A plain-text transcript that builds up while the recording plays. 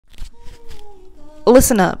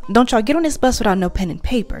listen up. Don't y'all get on this bus without no pen and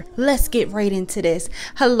paper. Let's get right into this.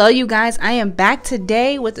 Hello, you guys. I am back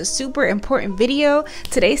today with a super important video.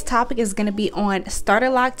 Today's topic is going to be on starter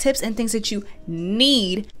lock tips and things that you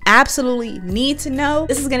absolutely need to know.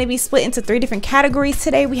 This is going to be split into 3 different categories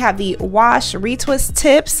today. We have the wash retwist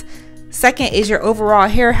tips. Second is your overall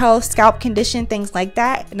hair health, scalp condition, things like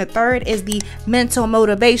that. And the third is the mental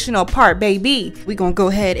motivational part, baby. We're gonna go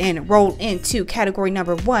ahead and roll into category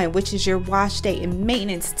number 1, which is your wash day and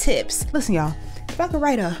maintenance tips. Listen, y'all, if I could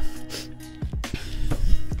write a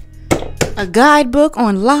guidebook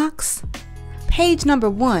on locks, page number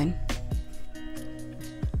 1,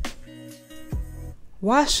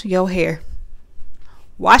 wash your hair.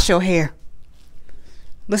 Wash your hair.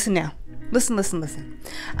 Listen now. Listen.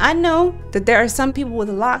 I know that there are some people with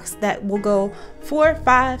locks that will go 4,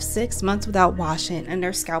 5, 6 months without washing and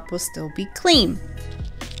their scalp will still be clean.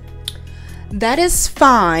 That is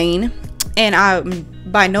fine, and I'm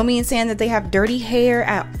by no means saying that they have dirty hair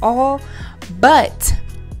at all, but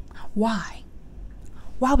why?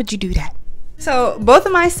 Why would you do that? So both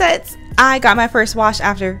of my sets, I got my first wash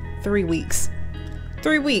after 3 weeks.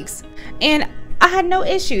 3 weeks. And I had no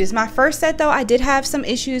issues. My first set though, I did have some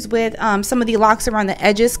issues with some of the locks around the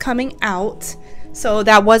edges coming out. So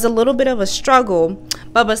that was a little bit of a struggle.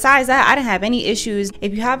 But besides that, I didn't have any issues.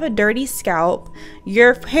 If you have a dirty scalp,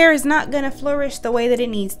 your hair is not going to flourish the way that it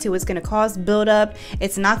needs to. It's going to cause buildup.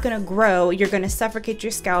 It's not going to grow. You're going to suffocate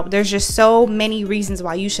your scalp. There's just so many reasons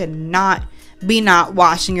why you should not be not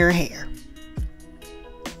washing your hair.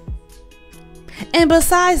 And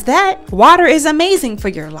besides that, water is amazing for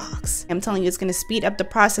your locks. I'm telling you, it's going to speed up the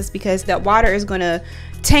process because that water is going to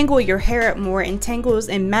tangle your hair up more, and tangles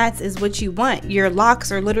and mats is what you want. Your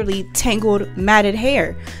locks are literally tangled, matted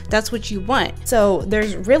hair. That's what you want. So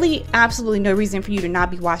there's really absolutely no reason for you to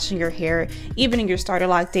not be washing your hair, even in your starter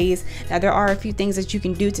lock days. Now, there are a few things that you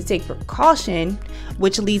can do to take precaution,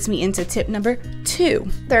 which leads me into tip number 2.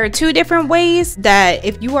 There are 2 different ways that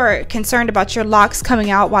if you are concerned about your locks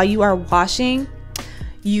coming out while you are washing,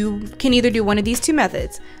 you can either do one of these 2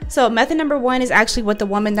 methods. So method number 1 is actually what the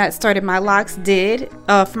woman that started my locks did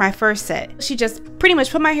for my first set. She just pretty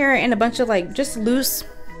much put my hair in a bunch of like just loose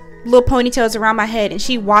little ponytails around my head, and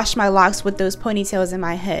she washed my locks with those ponytails in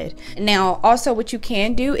my head. Now also what you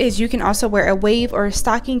can do is you can also wear a wave or a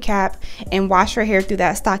stocking cap and wash your hair through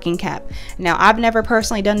that stocking cap. Now I've never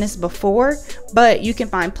personally done this before, but you can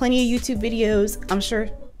find plenty of YouTube videos. I'm sure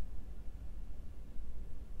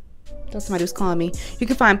that's somebody who's calling me. You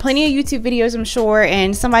can find plenty of YouTube videos, I'm sure,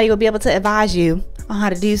 and somebody will be able to advise you on how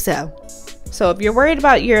to do so. So if you're worried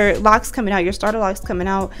about your locks coming out, your starter locks coming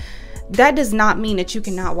out, that does not mean that you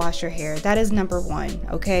cannot wash your hair. That is number 1,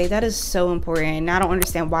 okay? That is so important. And I don't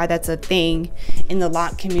understand why that's a thing in the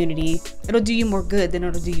lock community. It'll do you more good than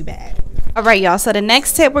it'll do you bad. All right, y'all, so the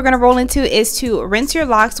next tip we're going to roll into is to rinse your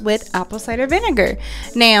locks with apple cider vinegar.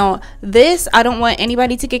 Now this, I don't want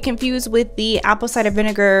anybody to get confused with the apple cider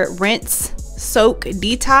vinegar rinse soak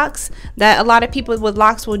detox that a lot of people with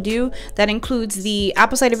locks will do. That includes the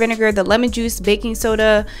apple cider vinegar, the lemon juice, baking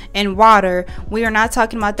soda, and water. We are not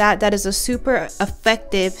talking about that. That is a super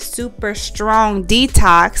effective, super strong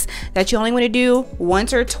detox that you only want to do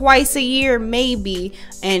once or twice a year maybe,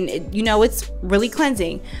 and you know it's really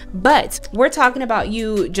cleansing. But we're talking about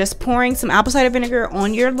you just pouring some apple cider vinegar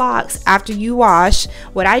on your locks after you wash.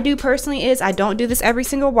 What I do personally is, I don't do this every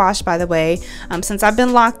single wash, by the way. Since I've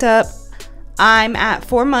been locked up, I'm at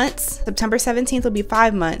 4 months. September 17th will be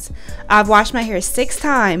 5 months. I've washed my hair 6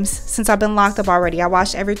 times since I've been locked up already. I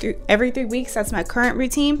wash every 3 weeks. That's my current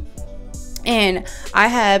routine. And I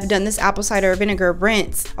have done this apple cider vinegar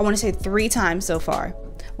rinse, I want to say 3 times so far.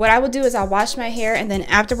 What I will do is I'll wash my hair, and then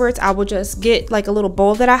afterwards I will just get like a little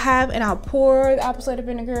bowl that I have, and I'll pour the apple cider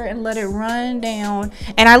vinegar and let it run down,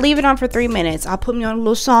 and I leave it on for 3 minutes. I'll put me on a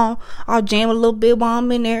little song, I'll jam a little bit while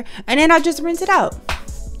I'm in there, and then I'll just rinse it out.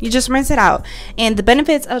 You just rinse it out. And the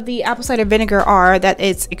benefits of the apple cider vinegar are that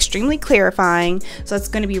it's extremely clarifying, so it's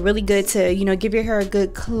going to be really good to, you know, give your hair a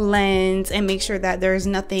good cleanse and make sure that there's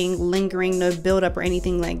nothing lingering, no buildup or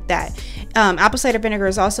anything like that. Apple cider vinegar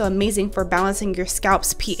is also amazing for balancing your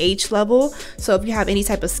scalp's pH level. So if you have any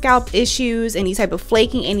type of scalp issues, any type of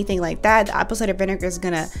flaking, anything like that, the apple cider vinegar is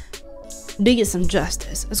gonna do you some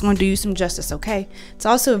justice. It's going to do you some justice, okay? It's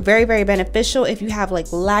also very, very beneficial if you have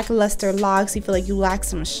like lackluster locks, you feel like you lack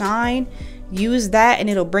some shine. Use that and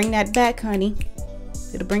it'll bring that back, honey.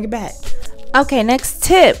 It'll bring it back. Okay, next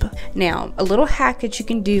tip. Now, a little hack that you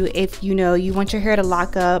can do if you know you want your hair to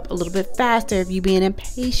lock up a little bit faster, if you're being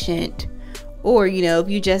impatient, or you know,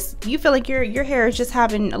 if you feel like your hair is just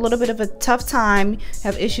having a little bit of a tough time,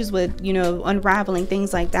 have issues with, you know, unraveling,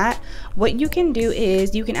 things like that, what you can do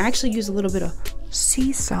is you can actually use a little bit of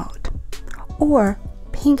sea salt or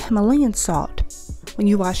pink Himalayan salt when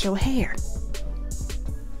you wash your hair.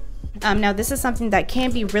 Now this is something that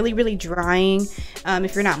can be really drying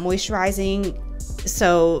if you're not moisturizing,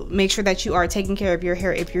 so make sure that you are taking care of your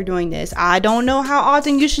hair if you're doing this. I don't know how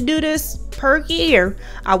often you should do this per year.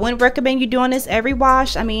 I wouldn't recommend you doing this every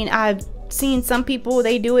wash. I mean, I've seen some people,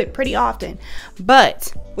 they do it pretty often,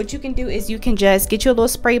 but what you can do is you can just get you a little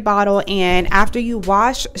spray bottle, and after you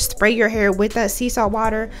wash, spray your hair with that sea salt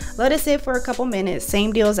water, let it sit for a couple minutes,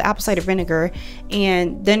 same deal as apple cider vinegar,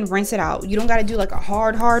 and then rinse it out. You don't got to do like a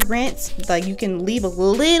hard rinse. Like, you can leave a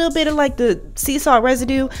little bit of like the sea salt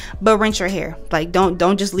residue, but rinse your hair. Like,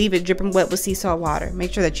 don't just leave it dripping wet with sea salt water.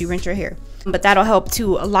 Make sure that you rinse your hair, but that'll help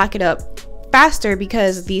to lock it up faster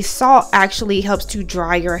because the salt actually helps to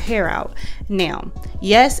dry your hair out. Now,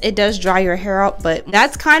 yes, it does dry your hair out, but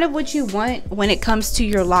that's kind of what you want when it comes to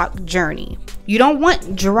your lock journey. You don't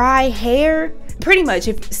want dry hair. Pretty much,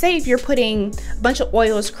 if you're putting a bunch of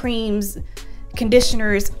oils, creams,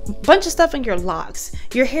 conditioners, bunch of stuff in your locks,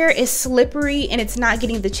 your hair is slippery and it's not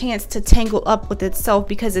getting the chance to tangle up with itself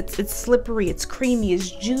because it's slippery, it's creamy,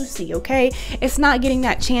 it's juicy. Okay, it's not getting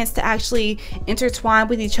that chance to actually intertwine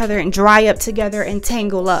with each other and dry up together and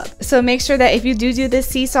tangle up. So make sure that if you do this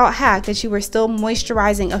sea salt hack, that you are still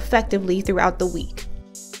moisturizing effectively throughout the week.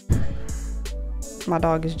 My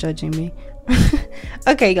dog is judging me.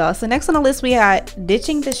 Okay, y'all, so next on the list we got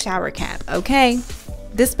ditching the shower cap. Okay,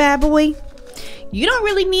 this bad boy, you don't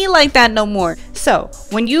really need like that no more. So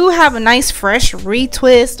when you have a nice fresh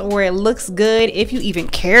retwist, or it looks good, if you even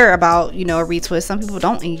care about, you know, a retwist, some people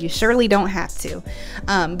don't, and you surely don't have to,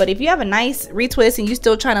 but if you have a nice retwist and you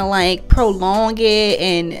still trying to like prolong it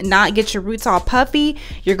and not get your roots all puffy,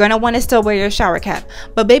 you're gonna want to still wear your shower cap.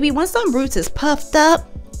 But baby, once some roots is puffed up,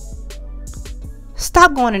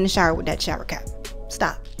 stop going in the shower with that shower cap.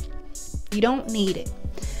 Stop. You don't need it.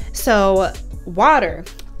 So water,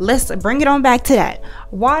 let's bring it on back to that.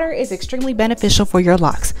 Water is extremely beneficial for your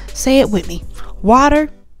locks. Say it with me. Water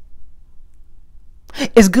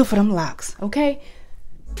is good for them locks, okay?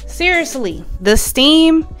 Seriously, the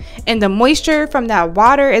steam and the moisture from that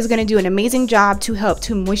water is going to do an amazing job to help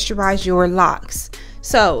to moisturize your locks.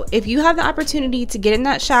 So if you have the opportunity to get in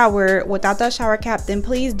that shower without that shower cap, then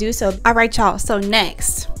please do so. All right, y'all. So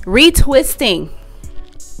next, retwisting.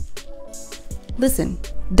 Listen,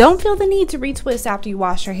 don't feel the need to retwist after you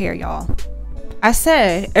wash your hair, y'all. I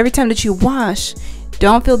said every time that you wash,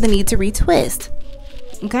 don't feel the need to retwist.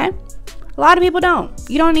 Okay? A lot of people don't.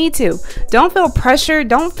 You don't need to. Don't feel pressure.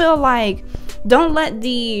 Don't feel like, don't let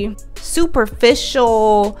the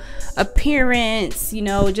superficial appearance, you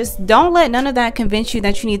know, just don't let none of that convince you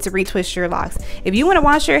that you need to retwist your locks. If you want to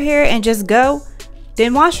wash your hair and just go,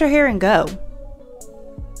 then wash your hair and go.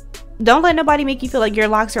 Don't let nobody make you feel like your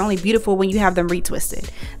locks are only beautiful when you have them retwisted.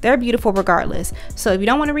 They're beautiful regardless. So if you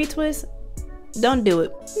don't want to retwist, don't do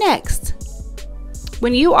it. Next,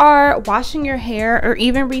 when you are washing your hair or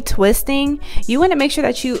even retwisting, you want to make sure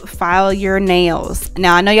that you file your nails.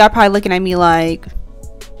 Now, I know y'all probably looking at me like,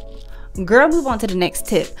 girl, move on to the next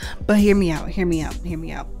tip. But hear me out, hear me out, hear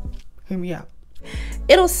me out, hear me out.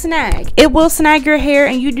 It'll snag. It will snag your hair,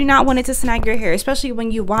 and you do not want it to snag your hair, especially when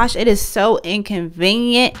you wash. It is so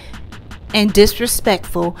inconvenient and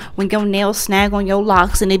disrespectful when your nails snag on your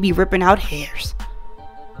locks and they be ripping out hairs.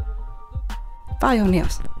 File your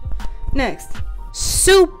nails. Next,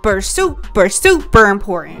 super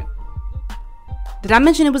important. Did I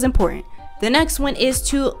mention it was important? The next one is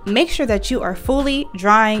to make sure that you are fully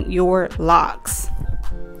drying your locks.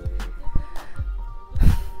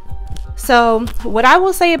 So what I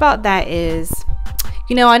will say about that is,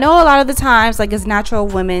 you know, I know a lot of the times, like as natural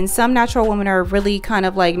women, some natural women are really kind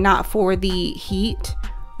of like not for the heat,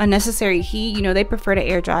 unnecessary heat. You know, they prefer to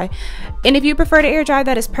air dry. And if you prefer to air dry,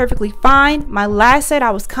 that is perfectly fine. My last set,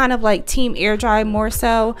 I was kind of like team air dry more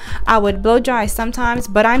so. I would blow dry sometimes,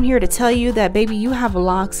 but I'm here to tell you that, baby, you have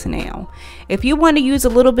locks now. If you want to use a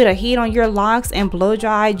little bit of heat on your locks and blow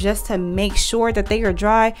dry just to make sure that they are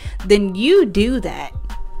dry, then you do that.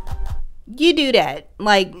 You do that.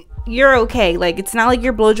 Like, you're okay. Like, it's not like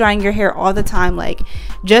you're blow drying your hair all the time. Like,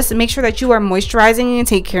 just make sure that you are moisturizing and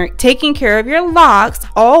taking care of your locks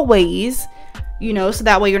always, you know, so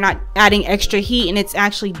that way you're not adding extra heat and it's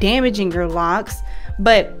actually damaging your locks.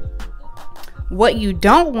 But what you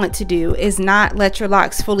don't want to do is not let your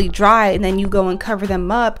locks fully dry and then you go and cover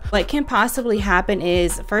them up. What can possibly happen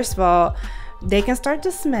is, first of all, they can start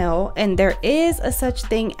to smell, and there is a such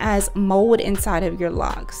thing as mold inside of your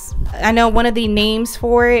locks. I know one of the names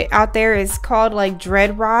for it out there is called like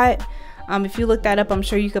dread rot. If you look that up, I'm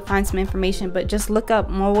sure you could find some information, but just look up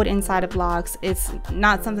mold inside of locks. It's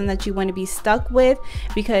not something that you want to be stuck with,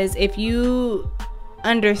 because if you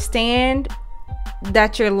understand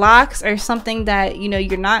that your locks are something that, you know,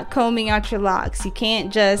 you're not combing out your locks, you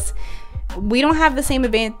can't just, we don't have the same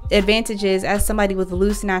advantages as somebody with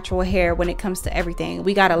loose natural hair when it comes to everything.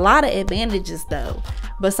 We got a lot of advantages though,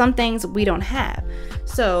 but some things we don't have.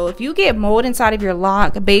 So if you get mold inside of your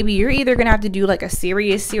lock, baby, you're either gonna have to do like a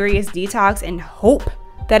serious detox and hope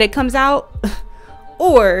that it comes out,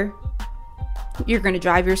 or you're gonna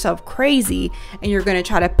drive yourself crazy and you're gonna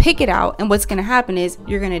try to pick it out, and what's gonna happen is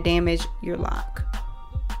you're gonna damage your lock.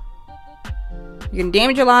 You're gonna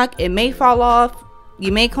damage your lock. It may fall off,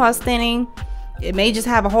 you may cause thinning, it may just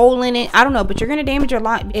have a hole in it, I don't know, but you're gonna damage your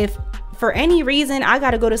lock. If for any reason I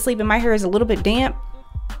gotta go to sleep and my hair is a little bit damp,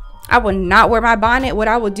 I will not wear my bonnet. What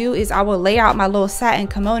I will do is I will lay out my little satin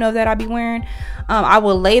kimono that I be wearing. I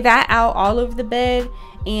will lay that out all over the bed,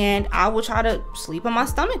 and I will try to sleep on my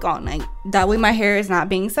stomach all night. That way my hair is not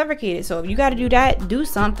being suffocated. So if you got to do that, do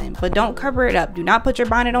something, but don't cover it up. Do not put your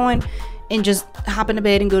bonnet on and just hop into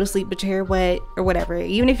bed and go to sleep with your hair wet or whatever.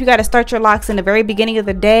 Even if you got to start your locks in the very beginning of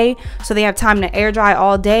the day so they have time to air dry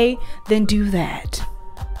all day, then do that.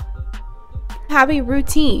 Have a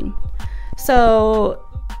routine. So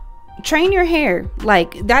train your hair.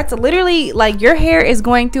 Like, that's literally like your hair is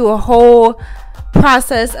going through a whole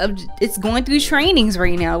process of, it's going through trainings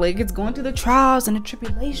right now. Like, it's going through the trials and the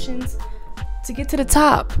tribulations to get to the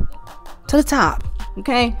top,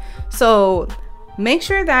 okay? So make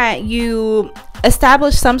sure that you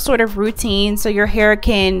establish some sort of routine so your hair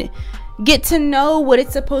can get to know what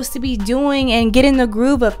it's supposed to be doing and get in the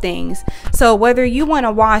groove of things. So whether you want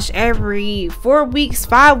to wash every 4 weeks,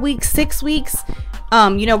 5 weeks, 6 weeks,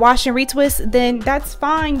 you know, wash and retwist, then that's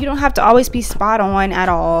fine. You don't have to always be spot on at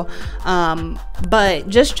all, but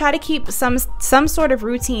just try to keep some sort of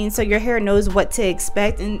routine so your hair knows what to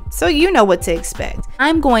expect, and so you know what to expect.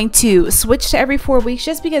 I'm going to switch to every 4 weeks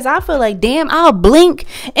just because I feel like, damn, I'll blink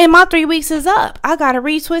and my 3 weeks is up. I gotta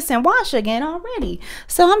retwist and wash again already,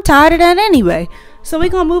 so I'm tired of that anyway. So we're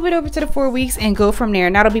gonna move it over to the 4 weeks and go from there,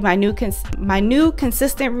 and that'll be my new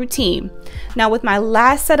consistent routine. Now with my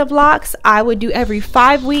last set of locks, I would do every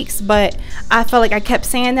 5 weeks, but I felt like I kept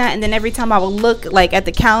saying that, and then every time I would look like at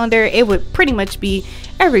the calendar, it would pretty much be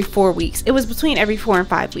every 4 weeks. It was between every 4 and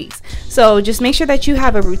 5 weeks. So just make sure that you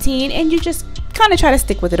have a routine and you just kind of try to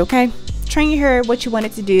stick with it, okay? Train your hair what you want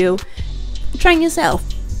it to do. Train yourself.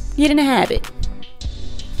 Get in the habit.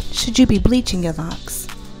 Should you be bleaching your locks?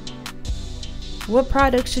 What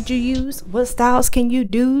products should you use? What styles can you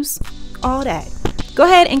do? All that. Go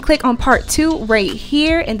ahead and click on part 2 right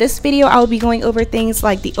here. In this video, I will be going over things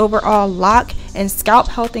like the overall lock and scalp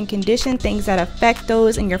health and condition, things that affect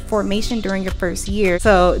those in your formation during your first year.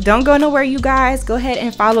 So don't go nowhere, you guys. Go ahead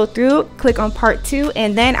and follow through. Click on part 2,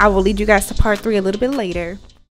 and then I will lead you guys to part 3 a little bit later.